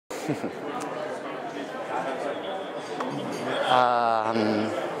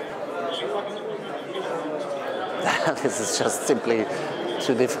This is just simply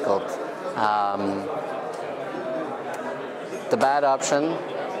too difficult. The bad option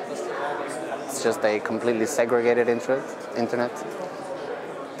is just a completely segregated internet.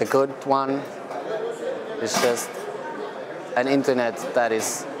 The good one is just an internet that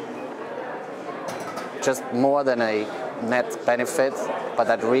is just more than a net benefit, but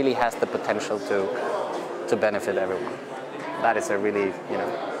that really has the potential to benefit everyone. That is a really,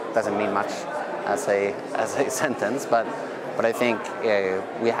 doesn't mean much as a sentence, but I think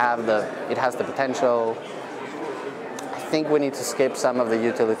it has the potential. I think we need to skip some of the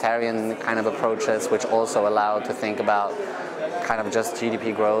utilitarian kind of approaches, which also allow to think about kind of just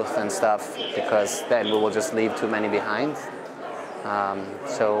GDP growth and stuff, because then we will just leave too many behind.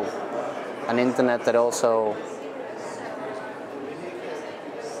 So an internet that also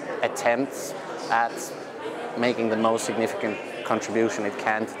attempts at making the most significant contribution it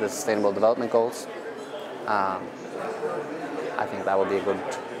can to the Sustainable Development Goals, I think that would be a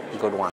good one.